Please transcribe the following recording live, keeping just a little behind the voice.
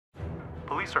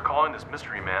Police are calling this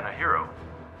mystery man a hero.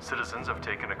 Citizens have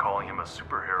taken to calling him a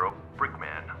superhero,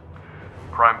 Brickman.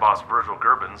 Crime boss Virgil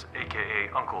Gerbins, aka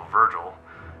Uncle Virgil,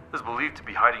 is believed to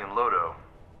be hiding in Lodo.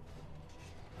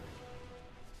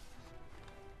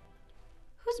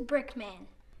 Who's Brickman?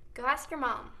 Go ask your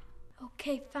mom.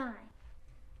 Okay, fine.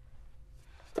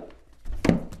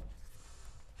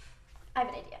 I have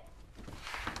an idea.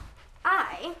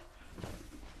 I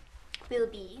will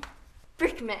be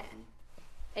Brickman,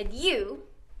 and you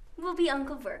will be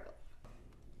Uncle Virgil.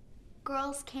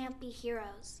 Girls can't be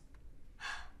heroes.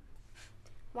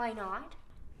 Why not?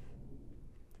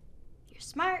 You're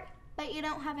smart, but you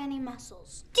don't have any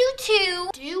muscles. Do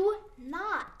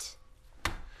Not.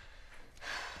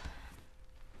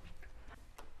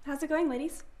 How's it going,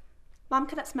 ladies? Mom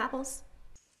cut up some apples.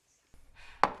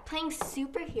 playing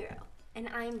superhero, and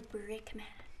I'm Brickman.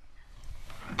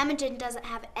 Imogen doesn't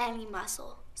have any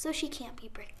muscle, so she can't be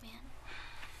Brickman.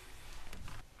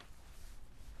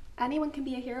 Anyone can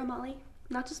be a hero, Molly.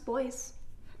 Not just boys.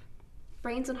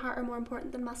 Brains and heart are more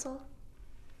important than muscle.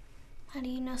 How do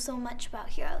you know so much about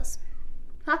heroes?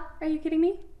 Huh? Are you kidding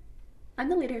me? I'm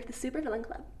the leader of the Supervillain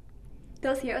Club.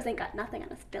 Those heroes ain't got nothing on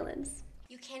us villains.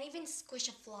 You can't even squish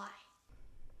a fly.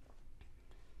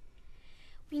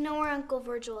 We know where Uncle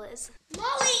Virgil is.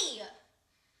 Molly!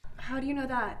 How do you know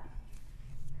that?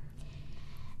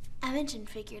 Imogen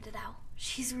figured it out.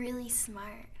 She's really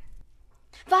smart.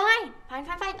 Fine.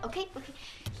 Okay.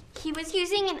 He was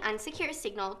using an unsecure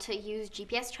signal to use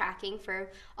GPS tracking for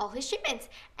all his shipments,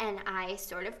 and I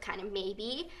sort of kind of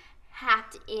maybe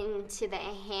hacked into the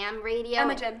ham radio.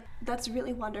 Imogen, that's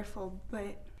really wonderful,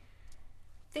 but...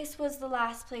 This was the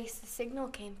last place the signal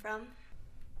came from.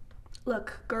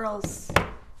 Look, girls,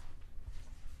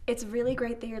 it's really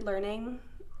great that you're learning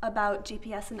about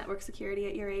GPS and network security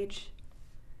at your age,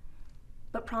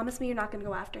 but promise me you're not going to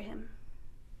go after him.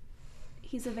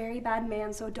 He's a very bad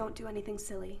man, so don't do anything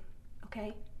silly,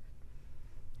 okay?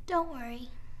 Don't worry.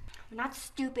 I'm not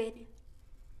stupid.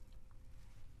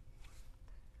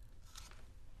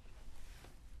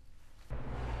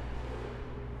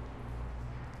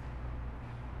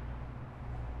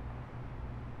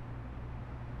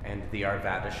 And the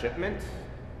Arvada shipment?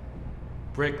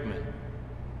 Brickman.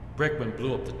 Brickman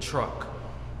blew up the truck.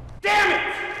 Damn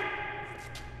it!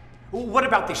 What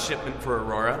about the shipment for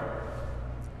Aurora?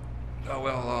 Oh,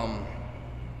 well,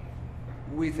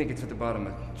 we think it's at the bottom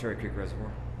of Cherry Creek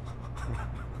Reservoir.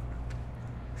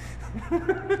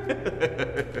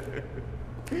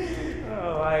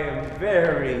 Oh, I am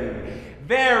very,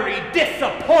 very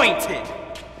disappointed!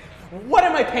 What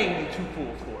am I paying you two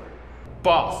fools for?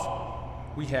 Boss,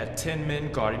 we had 10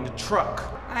 men guarding the truck.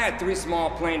 I had 3 small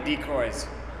plane decoys.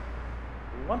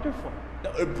 Wonderful.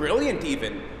 Brilliant,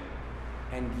 even.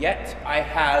 And yet, I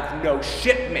have no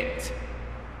shipment.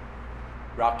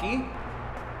 Rocky,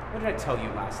 what did I tell you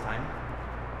last time?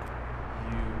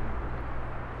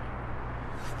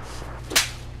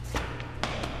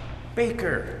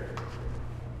 Baker,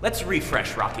 let's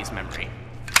refresh Rocky's memory.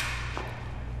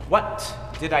 What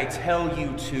did I tell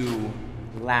you to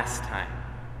last time?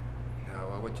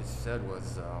 Well, what you said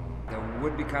was, there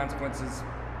would be consequences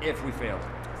if we failed.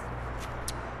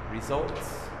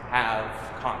 Results have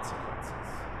consequences.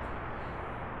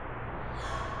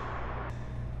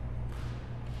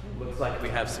 Looks like we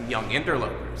have some young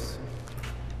interlopers.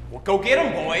 Well, go get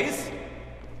them, boys!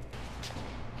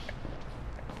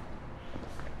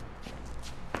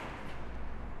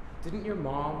 Didn't your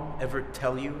mom ever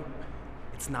tell you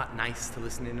it's not nice to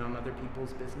listen in on other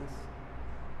people's business?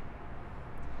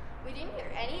 We didn't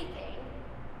hear anything.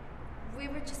 We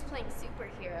were just playing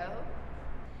superhero.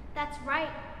 That's right,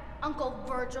 Uncle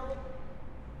Virgil.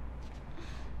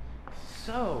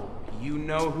 So, you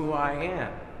know who I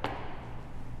am.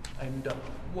 And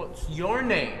what's your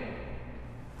name?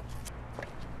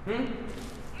 I'm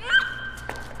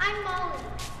Molly,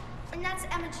 and that's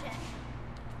Imogen.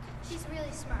 She's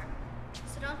really smart,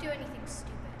 so don't do anything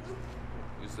stupid.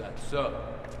 Is that so?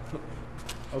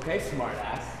 Okay,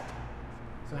 smartass.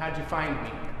 So how'd you find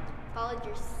me? Followed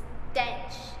your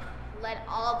stench. Led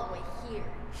all the way here.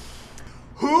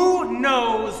 Who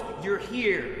knows you're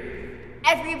here?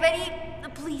 Everybody, the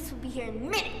police will be here in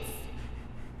minutes.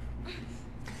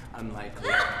 Unlikely.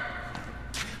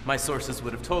 My sources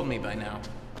would have told me by now.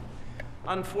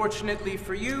 Unfortunately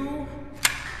for you,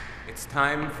 it's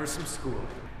time for some schooling.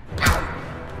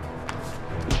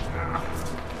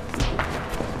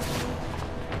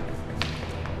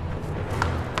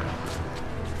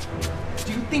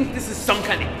 Do you think this is some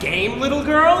kind of game, little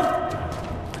girl?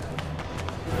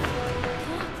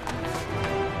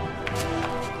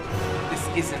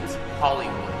 This isn't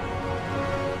Hollywood.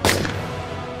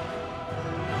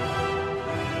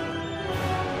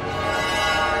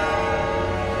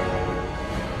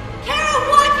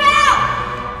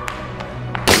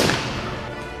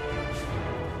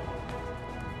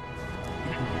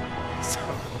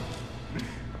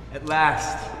 At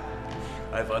last,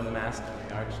 I've unmasked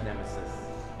my arch nemesis.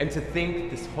 And to think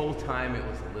this whole time it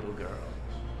was a little girl.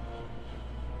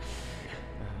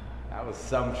 That was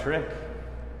some trick.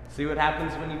 See what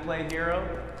happens when you play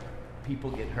hero?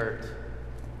 People get hurt.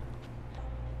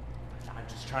 I'm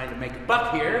just trying to make a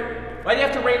buck here. Why do you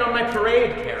have to rain on my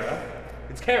parade, Kara?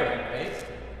 It's Kara, right?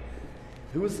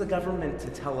 Who is the government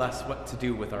to tell us what to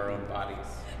do with our own bodies?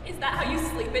 Is that how you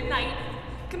sleep at night?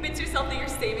 Convince yourself that you're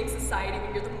saving society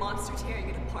when you're the monster tearing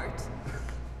it apart.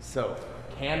 So,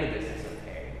 cannabis is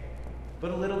okay.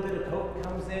 But a little bit of coke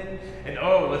comes in, and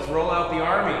oh, let's roll out the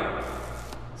army.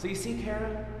 So you see,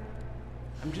 Kara?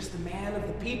 I'm just a man of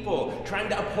the people, trying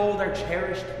to uphold our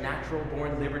cherished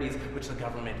natural-born liberties, which the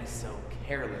government is so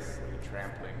carelessly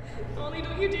trampling. Molly,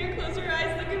 don't you dare close your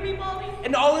eyes. Look at me, Molly.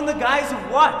 And all in the guise of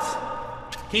what?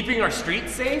 Keeping our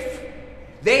streets safe?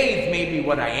 They've made me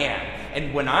what I am.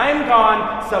 And when I'm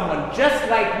gone, someone just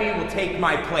like me will take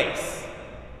my place.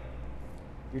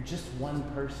 You're just one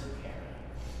person, Kara.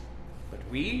 But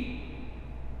we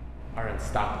are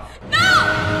unstoppable.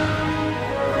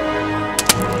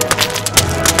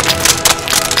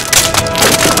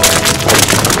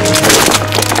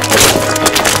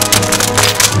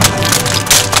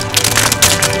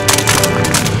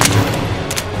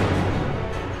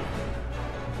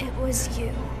 It was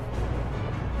you.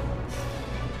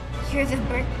 You're the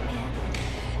Brickman.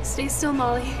 Stay still,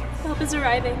 Molly. Help is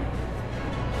arriving.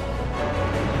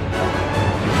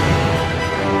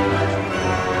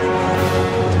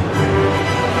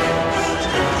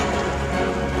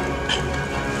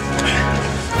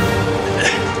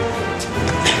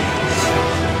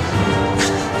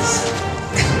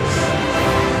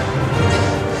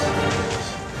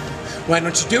 Why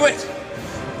don't you do it?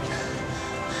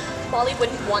 Molly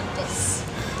wouldn't want this.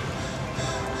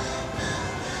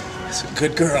 That's a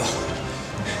good girl.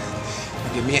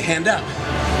 Now give me a hand up.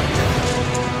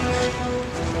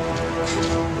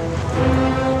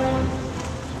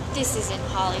 This isn't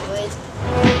Hollywood.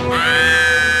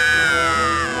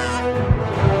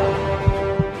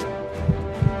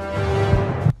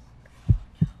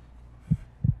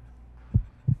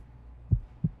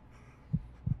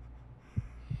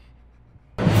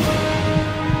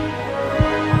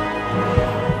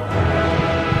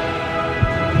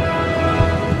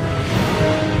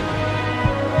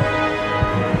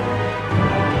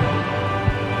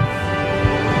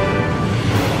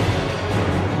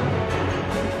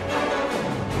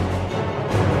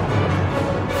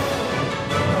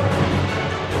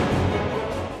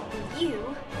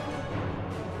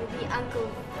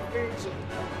 Uncle Virgil.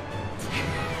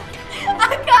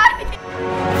 I got it!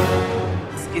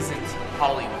 This isn't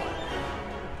Hollywood.